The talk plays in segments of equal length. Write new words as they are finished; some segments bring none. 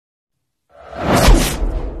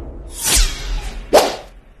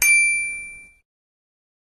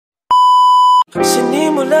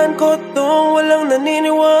Sinimulan ko tong walang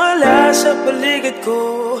naniniwala sa paligid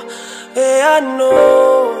ko. Ano?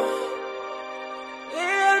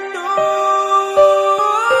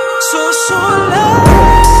 Susulatan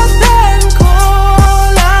ko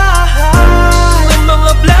lahat ng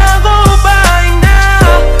mga blago bahay na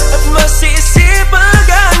at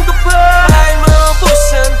masisipagan ko pa ay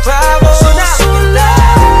mapusan pa ako. Susulatan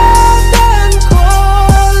ko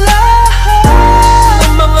lahat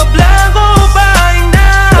ng mga blago bahay na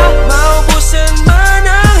maubusan man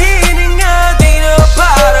ang hininga, di na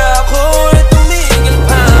para ako ay tumigil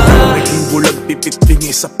pa. Naging bulag pipit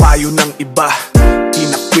bingi sa payo ng iba.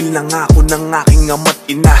 Tinakwil na nga ako ng aking ama't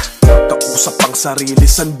ina. Kausap ang sarili,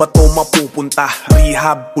 san ba to mapupunta?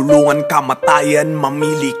 Rehab, kulungan, kamatayan,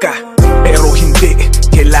 mamili ka. Pero hindi,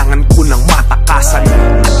 kailangan ko ng matakasan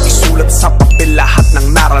at isulat sa papel lahat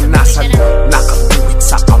ng naranasan. Nakatuwid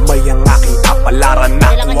sa kamay ang aking kapalaran na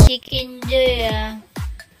chicken joy ah.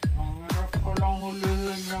 Ang hirap ko lang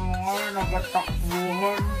hulihin yung mga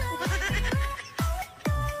nagatakbuhan.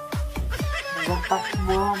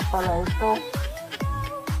 Nagatakbuhan pala ito.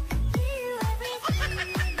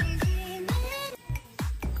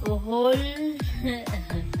 Kuhol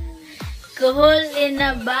in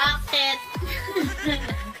a bucket.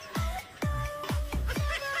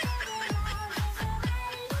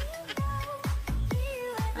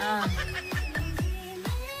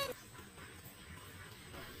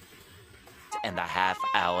 And a half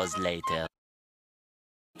hours later.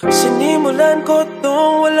 Sinimulan ko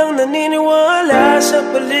tong walang naniniwala sa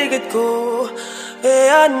paligid ko.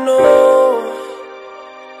 Ano?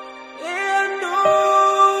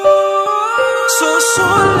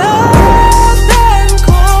 Susulatan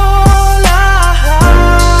ko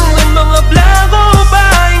lahat ng mga blago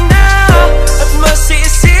bahay na at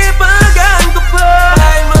masisipagan ko pa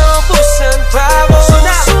ay mapusan pa ako.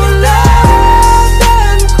 Susulatan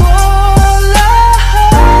ko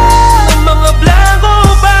lahat ng mga blago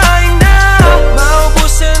bahay na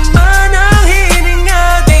maubusan man ang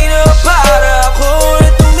hininga, di na para ako ay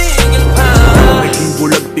tumigil pa. naging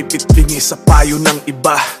bulag pipit bingi sa payo ng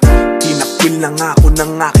iba. Tinakwil na nga ako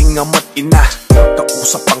ng aking ama't ina.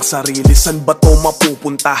 Kausap ang sarili, san ba to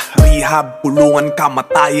mapupunta? Rehab, kulungan,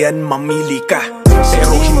 kamatayan, mamili ka.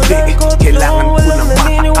 Pero hindi, kailangan ko ng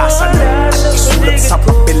matakasan at isulat sa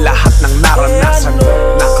papel lahat ng naranasan.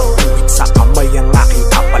 Nakatuwid sa kamay ang aking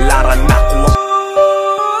kapalaran na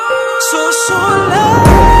susulatan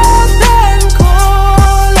ko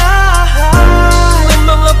lahat ng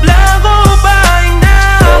mga blago bahay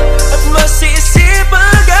na at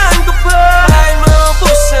masisipagan ko pa ay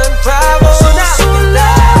mapusan pa ako.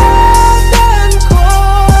 Susulatan ko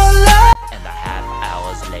lahat. And a half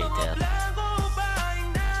hours later.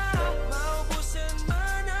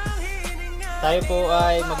 Tayo po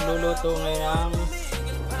ay magluluto ngayon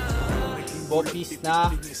ng bopis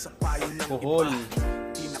na kuhol.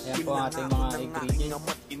 Ayan po ang ating mga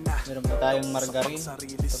ingredients. Meron po tayong margarine.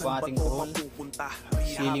 Ito po ang ating kuhol.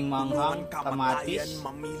 Siling manghang, kamatis,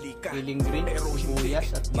 siling green,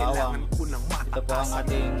 sibuyas at bawang. Ito po ang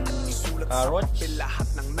ating carrots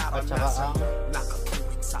at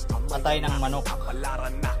saka ang patay ng manok.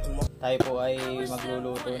 Tayo po ay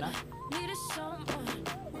magluluto na.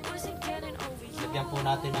 Lagyan po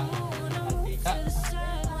natin ng mantika.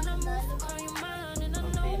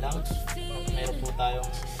 Konti lang. Meron po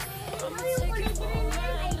tayong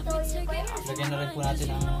lagyan na rin po natin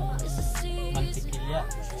ang mantikilya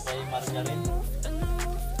o kaya margarine.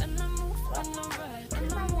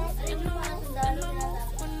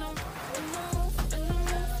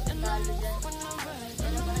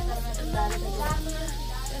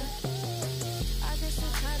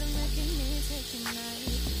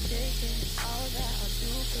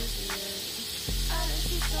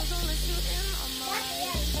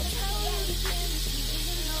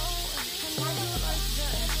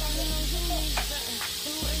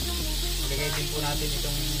 Ilagay din po natin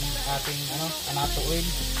itong ating anato oil.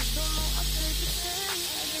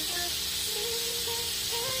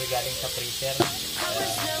 Ito galing sa freezer.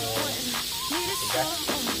 Tigas.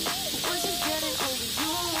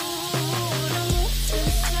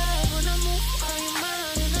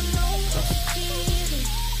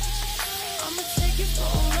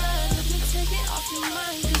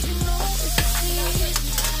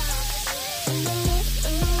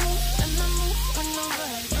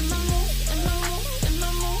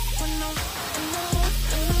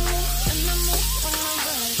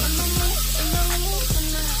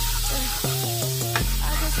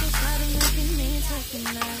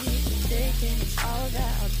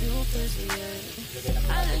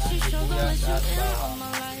 Sibuyas at bawang.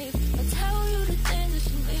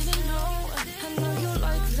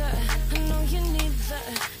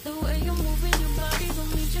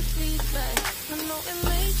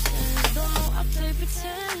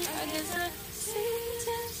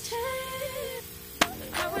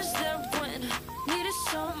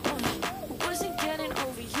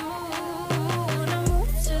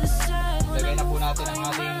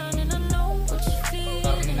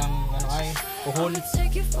 Kuhol.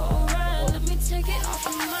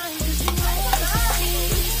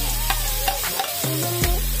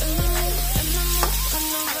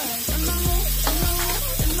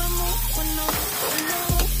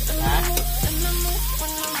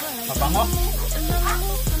 Mabango.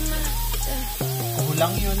 Kuhol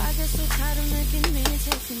lang yun.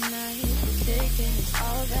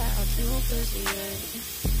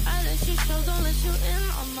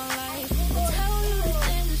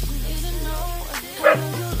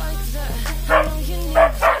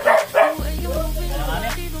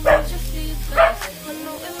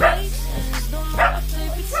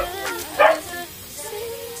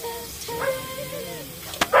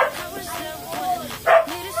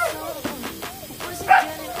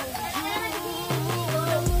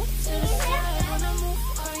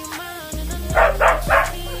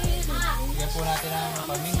 Bigyan po natin ang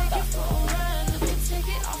paminta.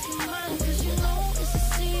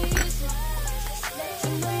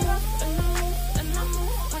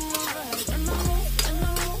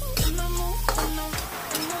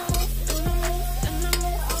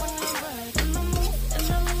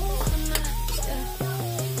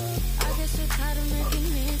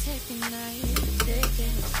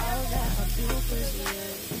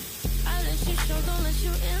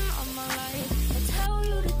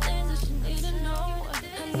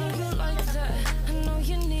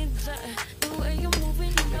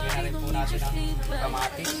 Bigyan na rin po natin ang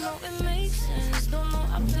kamatis.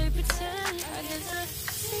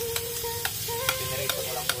 Pinirito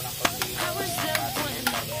ko lang po ng konti.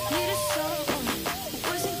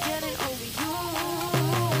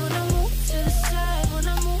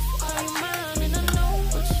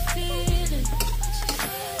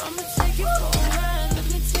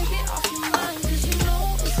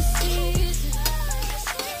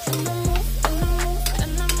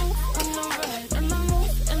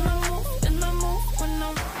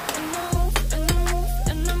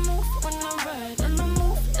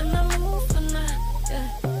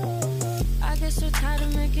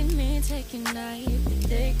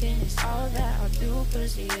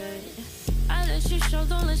 I let you show,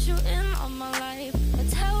 don't let you in on my life. I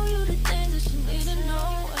tell you the things that you need to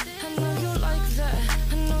know. I know you like that,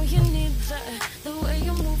 I know you need that. The way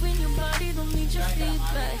you're moving your body, don't need your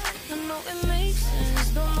feedback. I know it makes sense,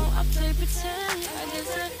 don't know I play pretend. I guess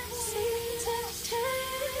that seems to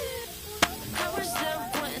change. How was that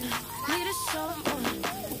when needed someone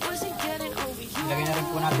who wasn't getting over you? Ilagay na rin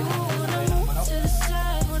po natin ang gulay ng manok. To the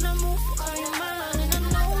side when I move, call your mind and I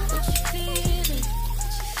know what you're feeling.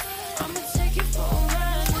 I'ma take you for a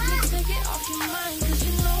ride, let me take it off your mind, 'cause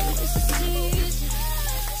you know it's the season.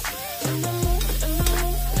 And I move, and I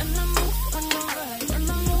move, and I move when I ride, and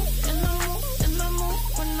I move, and I move, and I move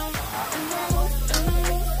when I ride, and I move, and I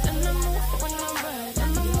move, and I move when I ride,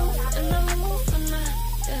 and I move, and I move when I,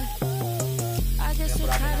 yeah. I guess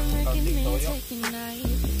you're tired of making me take your night,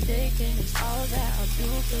 thinking it's all that I'll do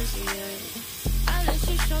 'cause yeah. I let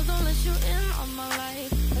you show, don't let you in on my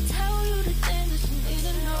life. I tell you the things that you need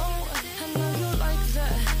to know. I know you like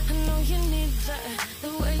that, I know you need that.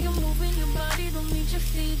 The way you're moving your body, don't need your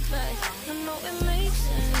feedback. I know it makes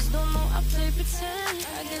sense, don't know I play pretend.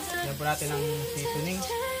 I guess that Bigyan po natin ang seasoning.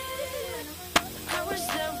 how was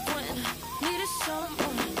that when needed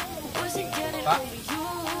someone who wasn't getting Pa. over you?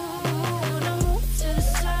 When I move to the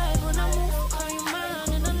side, when I move, call your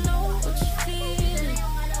mind and I know what you're feeling.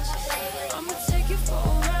 I'ma take you for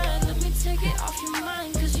a ride, let me take it off your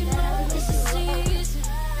mind, 'cause you know it's the season.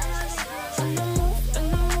 And I move,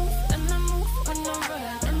 and I move, and I move when I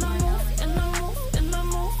ride, and I move, and I move, and I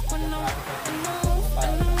move when I ride, and I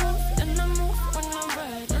move, and I move, and I move when I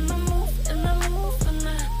ride, and I move, and I move when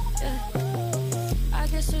I, yeah. I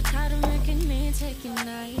guess you're tired of making me take your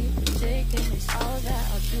night, thinking it's all that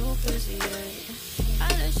I'll do 'cause yeah. I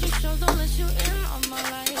let you show, don't let you in on my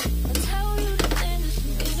life. I tell you the things that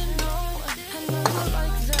you need to know. I know you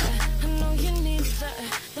like that, I know you need that.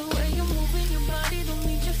 The way you're moving your body, don't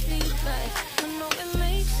need your feedback. I know it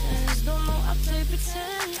makes sense, don't know I play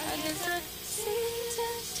pretend. I guess that seems to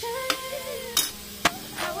change.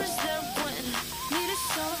 How was that when needed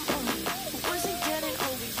someone who wasn't getting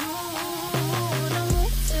over you? When I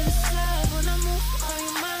move to the side, when I move, call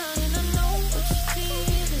your mind and I know what you're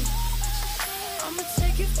feeling. I'ma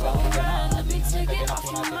take you for a ride, let me take it off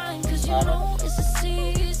your mind, 'cause you know it's the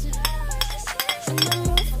season. And I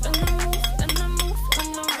move, and I move, and I move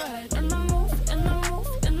when I ride, and I move, and I move,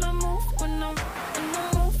 and I move when I ride, and I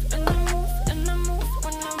move, and I move, and I move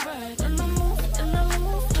when I ride, and I move, and I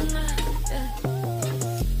move when I, yeah.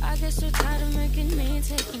 I guess you're tired of making me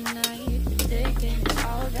take a night, thinking it's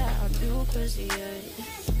all that I'll do 'cause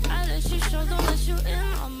yeah. I let you show, don't let you in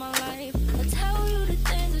on my life. I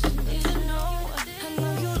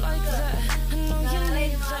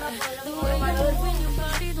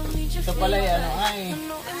Ito pala ay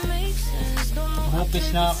hupis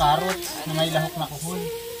na carrots na may lahok na kuhol.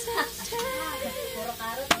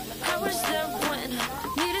 I was there when I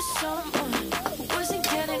needed someone who wasn't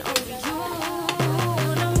getting over you.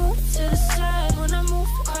 When I move to the side, when I move,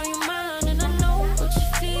 call you mine, and I know what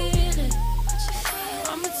you're feeling.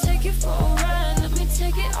 I'ma take you for a ride, let me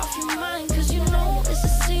take it off your mind, cause you know it's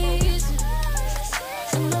a season.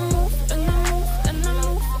 And I move, and I move, and I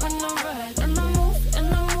move when I ride, and I move, and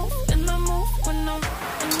I move, and I move when I move,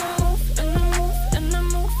 and I move, and I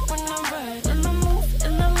move when I ride, and I move,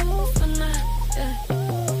 and I move when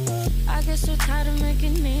I get so tired of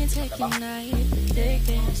making me take your night.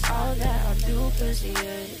 Thinking it's all that I do, cause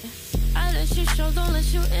I let you show, don't let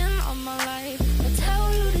you in on my life. I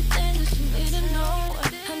tell you the things that you need to know.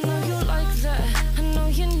 I know you like that, I know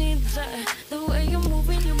you need that. The way you're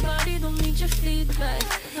moving your body, don't need your feedback.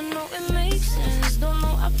 I know it makes sense, don't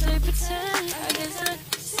know I play pretend. I guess that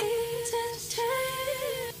seasons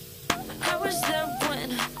change. I was there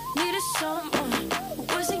when I needed someone who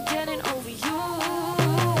wasn't getting over you.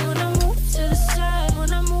 When I move to the side,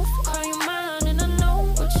 when I move, call you mine, and I know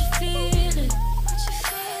what you're feeling.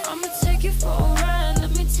 I'ma take you for a ride,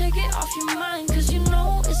 let me take it off your mind, cause you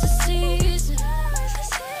know it's a season.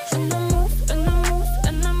 And I move, and I move,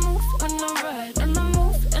 and I move when I ride, and I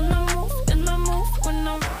move, and I move, and I move when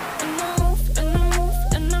I move, and I move,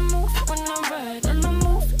 and I move when I ride, and I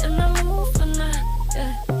move, and I move when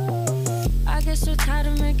I get so tired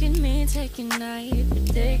of making me take your night, but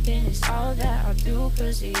thinking it's all that I do,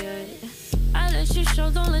 cause I let you show,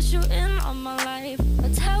 don't let you in on my life. I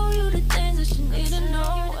tell you the things that you need to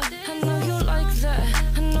know. I know you like that,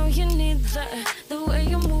 I know you need that. The way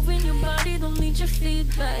you're moving your body, don't need your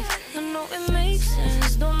feedback. I know it makes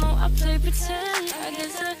sense, don't know I play pretend. I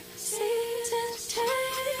guess that seasons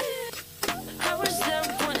change. I was there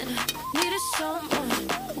when I needed someone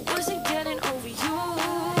who wasn't getting over you.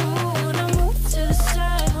 When I move to the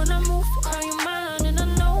side, when I move, call you mine, and I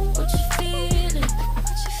know what you're feeling.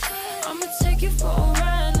 I'ma take you for a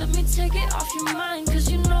ride, let me take it off your mind, cause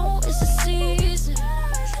you know it's a season.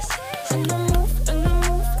 And I move, and I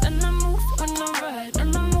move, and I move when I ride,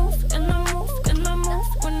 and I move, and I move, and I move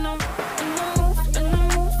when I move, and I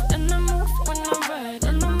move, and I move when I ride,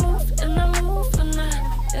 and I move, and I move when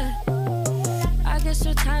I get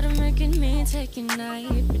so tired of making me take your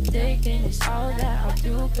night, but thinking it's all that I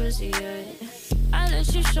do, cause I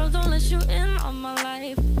let you show, don't let you in on my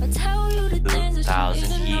life. I tell you the things that you 2,000 need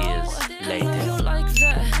to know. years I know later. you like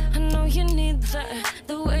that, I know you need that.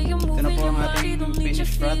 The way you're Ito na moving po your ang body, ating don't need your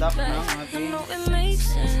finished product feedback. ng I ating know it makes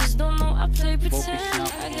sense, don't know I play hupis pretend. na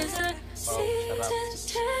I guess that seasons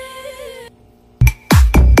change.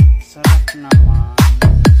 sarap naman.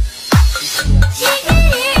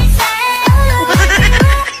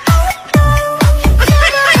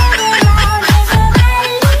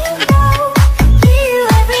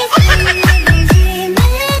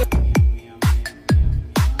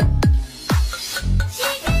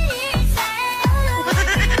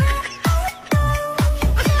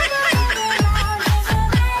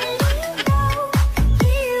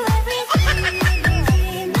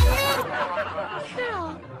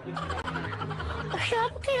 Siya,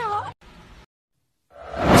 kaya